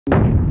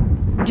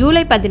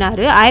July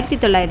 16,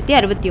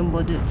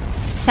 1969.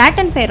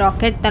 Saturn 5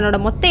 rocket தன்னோட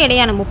மொத்த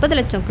எடையான 30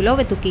 லட்சம்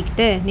கிலோவை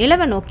தூக்கிக்கிட்டு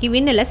நிலவை நோக்கி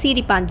விண்ணில்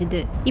சீறி பாஞ்சுது.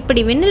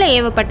 இப்படி விண்ணில்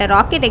ஏவப்பட்ட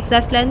ராக்கெட்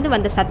எக்ஸாஸ்ட்ல இருந்து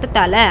வந்த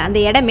சத்தத்தால அந்த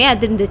இடமே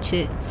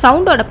அதிர்ந்துச்சு.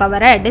 சவுண்டோட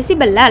பவரை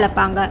டெசிபல்ல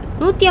அளப்பாங்க.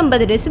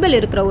 150 டெசிபல்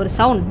இருக்கிற ஒரு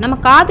சவுண்ட் நம்ம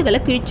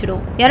காதுகளை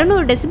கிழிச்சிடும்.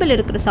 200 டெசிபல்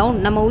இருக்கிற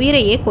சவுண்ட் நம்ம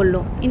உயிரையே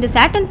கொல்லும். இந்த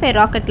சாட்டர்ன் 5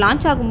 ராக்கெட்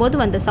லான்ச் ஆகும்போது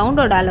வந்த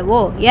சவுண்டோட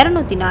அளவோ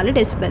 204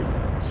 டெசிபல்.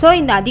 ஸோ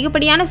இந்த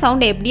அதிகப்படியான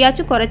சவுண்டை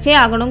எப்படியாச்சும் குறைச்சே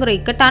ஆகணுங்கிற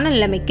இக்கட்டான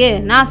நிலைமைக்கு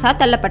நாசா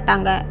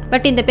தள்ளப்பட்டாங்க.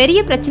 பட் இந்த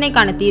பெரிய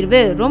பிரச்சனைக்கான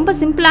தீர்வு ரொம்ப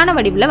சிம்பிளான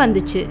வடிவில்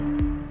வந்துச்சு.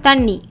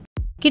 தண்ணி.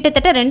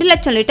 கிட்டத்தட்ட 2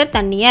 லட்சம் லிட்டர்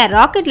தண்ணியை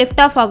ராக்கெட்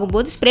லிஃப்ட் ஆஃப்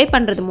ஆகும்போது ஸ்ப்ரே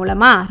பண்ணுறது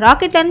மூலமாக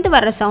ராக்கெட்லேருந்து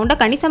வர்ற சவுண்டை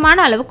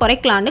கணிசமான அளவு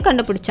குறைக்கலான்னு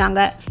கண்டுபிடிச்சாங்க.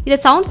 இதை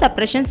சவுண்ட்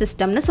சப்ரஷன்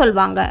சிஸ்டம்னு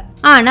சொல்லுவாங்க.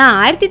 ஆனால்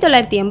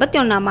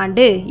 1981ஆம்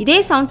ஆண்டு இதே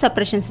சவுண்ட்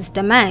சப்ரஷன்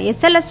சிஸ்டமை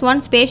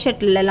SLS-1 ஸ்பேஸ்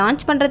ஷட்டிலில்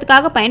லான்ச்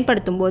பண்ணுறதுக்காக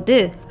பயன்படுத்தும் போது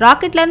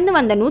ராக்கெட்லேருந்து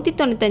வந்த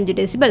 195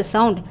 டெசிபல்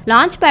சவுண்ட்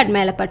லான்ச் பேட்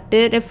மேலே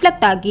பட்டு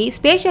ரிஃப்ளெக்ட் ஆகி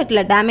ஸ்பேஸ்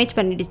ஷட்டில் டேமேஜ்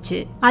பண்ணிடுச்சு.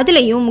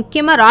 அதுலேயும்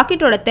முக்கியமாக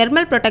ராக்கெட்டோட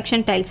தெர்மல்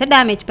ப்ரொடெக்ஷன் டைல்ஸை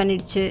டேமேஜ்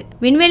பண்ணிடுச்சு.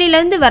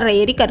 விண்வெளியிலேருந்து வர்ற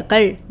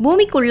எரிக்கற்கள்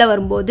பூமிக்குள்ளே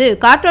வரும் போது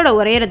காற்றோட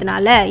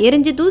உரையறதுனால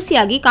எரிஞ்சு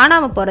தூசியாகி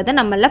காணாம போறத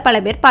நம்மள பல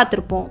பேர்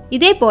பார்த்திருப்போம்.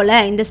 இதே போல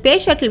இந்த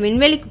ஸ்பேஸ் ஷட்டில்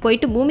விண்வெளிக்கு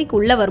போயிட்டு பூமிக்கு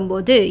உள்ள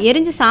வரும்போது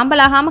எரிஞ்சு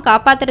சாம்பலாகாம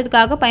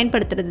காப்பாத்துறதுக்காக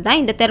பயன்படுத்துறது தான்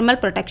இந்த thermal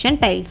protection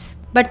tiles.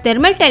 But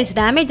thermal tiles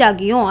damage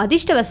ஆகியும்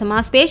அதிர்ஷ்டவசமா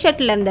ஸ்பேஸ்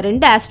ஷட்டில் இருந்த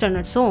 2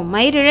 ஆஸ்ட்ரோனட்ஸும்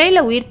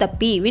மயிரிழையில உயிர்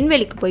தப்பி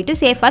விண்வெளிக்கு போயிட்டு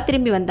சேஃபா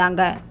திரும்பி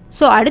வந்தாங்க.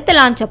 ஸோ அடுத்த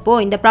லான்ச் அப்போ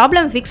இந்த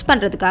ப்ராப்ளம் ஃபிக்ஸ்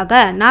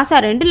பண்ணுறதுக்காக நாசா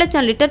 2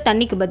 லட்சம் லிட்டர்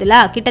தண்ணிக்கு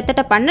பதிலாக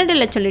கிட்டத்தட்ட 12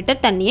 லட்சம் லிட்டர்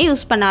தண்ணியை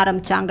யூஸ் பண்ண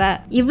ஆரம்பிச்சாங்க.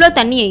 இவ்வளோ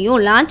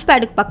தண்ணியையும் லான்ச்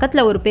பேடுக்கு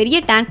பக்கத்தில் ஒரு பெரிய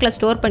டேங்க்ல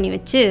ஸ்டோர் பண்ணி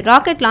வச்சு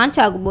ராக்கெட் லான்ச்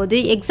ஆகும்போது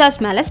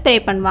எக்ஸாஸ்ட் மேலே ஸ்ப்ரே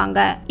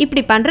பண்ணுவாங்க.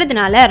 இப்படி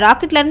பண்ணுறதுனால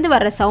ராக்கெட்லேருந்து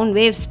வர்ற சவுண்ட்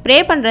வேவ்ஸ் ஸ்ப்ரே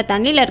பண்ணுற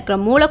தண்ணியில் இருக்கிற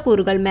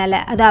மூலக்கூறுகள்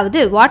மேலே,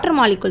 அதாவது வாட்டர்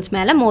மாலிகுல்ஸ்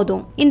மேலே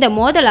மோதும். இந்த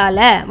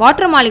மோதலால்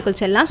வாட்டர்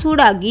மாலிகுல்ஸ் எல்லாம்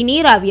சூடாகி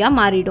நீராவியாக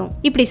மாறிடும்.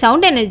 இப்படி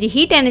சவுண்ட் எனர்ஜி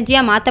ஹீட்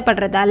எனர்ஜியாக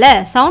மாற்றப்படுறதால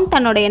சவுண்ட்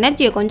தன்னோட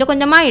எனர்ஜியை கொஞ்சம்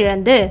கொஞ்சமாக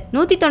இழந்து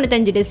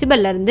 195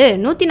 டெசிபல்ல இருந்து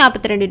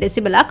 142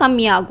 டெசிபலா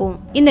கம்மியாகும்.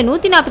 இந்த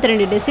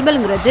 142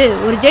 டெசிபல்ங்கிறது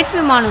ஒரு ஜெட்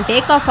விமானம்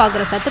டேக் ஆஃப்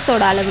ஆகுற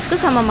சத்தத்தோட அளவுக்கு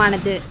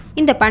சமமானது.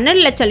 இந்த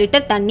 12 லட்சம்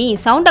லிட்டர் தண்ணி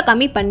சவுண்டை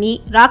கம்மி பண்ணி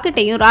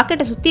ராக்கெட்டையும்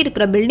ராக்கெட்டை சுற்றி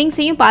இருக்கிற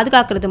பில்டிங்ஸையும்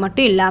பாதுகாக்கிறது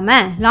மட்டும்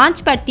இல்லாமல்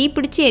லான்ச் பேட்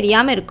தீப்பிடிச்சு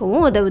எரியாமல்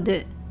இருக்கவும் உதவுது.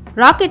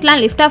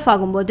 ராக்கெட்லாம் லிஃப்ட் ஆஃப்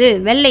ஆகும்போது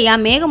வெள்ளையா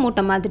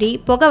மேகமூட்டம் மாதிரி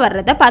புகை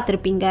வர்றதை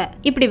பார்த்துருப்பீங்க.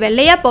 இப்படி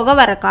வெள்ளையா புகை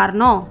வர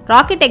காரணம்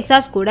ராக்கெட்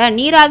எக்ஸாஸ்ட் கூட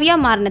நீராவியா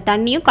மாறின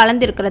தண்ணியும்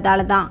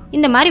கலந்துருக்கிறதால தான்.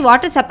 இந்த மாதிரி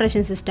வாட்டர்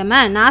சப்ரஷன் சிஸ்டமை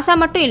நாசா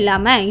மட்டும்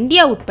இல்லாம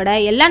இந்தியா உட்பட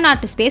எல்லா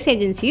நாட்டு ஸ்பேஸ்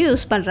ஏஜென்சியும்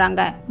யூஸ்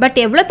பண்றாங்க. பட்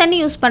எவ்வளவு தண்ணி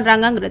யூஸ்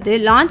பண்றாங்கிறது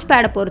லான்ச்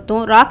பேடை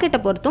பொறுத்தும்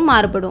ராக்கெட்டை பொறுத்தும்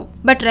மாறுபடும்.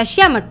 பட்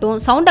ரஷ்யா மட்டும்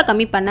சவுண்டை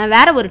கம்மி பண்ண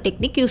வேற ஒரு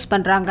டெக்னிக் யூஸ்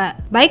பண்றாங்க.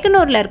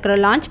 பைக்கனூர்ல இருக்கிற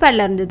லான்ச்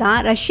பேட்ல இருந்து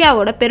தான்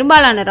ரஷ்யாவோட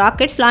பெரும்பாலான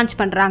ராக்கெட்ஸ் லான்ச்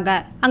பண்றாங்க.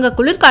 அங்க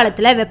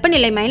குளிர்காலத்துல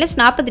வெப்பநிலை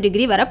 -40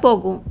 டிகிரி வரை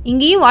போகும்.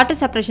 இங்கேயும் வாட்டர்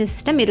சப்ரஷன்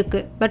சிஸ்டம் இருக்கு.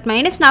 பட்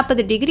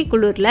 -40 டிகிரி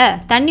குளிர்ல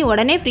தண்ணி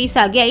உடனே ஃப்ரீஸ்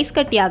ஆகி ஐஸ்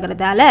கட்டி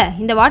ஆகுறதால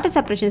இந்த வாட்டர்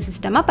சப்ரஷன்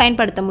சிஸ்டமா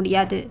பயன்படுத்த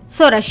முடியாது.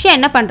 ஸோ ரஷ்யா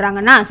என்ன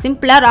பண்றாங்கன்னா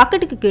சிம்பிளா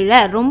ராக்கெட்டுக்கு கீழே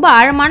ரொம்ப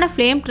ஆழமான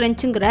ஃப்ளேம்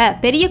ட்ரென்ச்சுங்கிற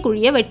பெரிய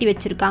குழியை வெட்டி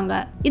வச்சிருக்காங்க.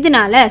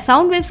 இதனால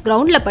சவுண்ட் வேவ்ஸ்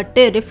கிரவுண்ட்ல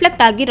பட்டு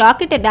ரிஃப்ளெக்ட் ஆகி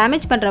ராக்கெட்டை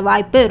டேமேஜ் பண்ற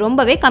வாய்ப்பு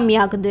ரொம்பவே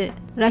கம்மியாகுது.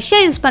 ரஷ்யா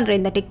யூஸ் பண்ற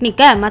இந்த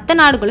டெக்னிக்கை மற்ற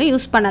நாடுகளும்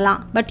யூஸ்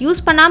பண்ணலாம். பட்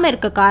யூஸ் பண்ணாம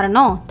இருக்க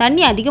காரணம்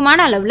தண்ணி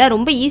அதிகமான அளவுல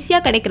ரொம்ப ஈஸியா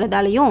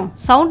கிடைக்கிறதாலையும்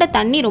சவுண்டை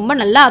தண்ணி ரொம்ப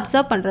நல்லா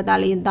அப்சர்வ்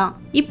பண்றதாலையும் தான்.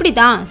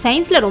 இப்படிதான்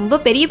சயின்ஸ்ல ரொம்ப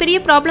பெரிய பெரிய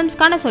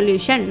ப்ராப்ளம்ஸ்க்கான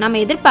சொல்யூஷன் நம்ம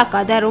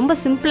எதிர்பார்க்காத ரொம்ப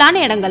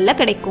சிம்பிளான இடங்கள்ல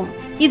கிடைக்கும்.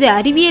 இது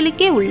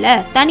அறிவியலுக்கே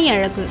உள்ள தனி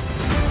அழகு.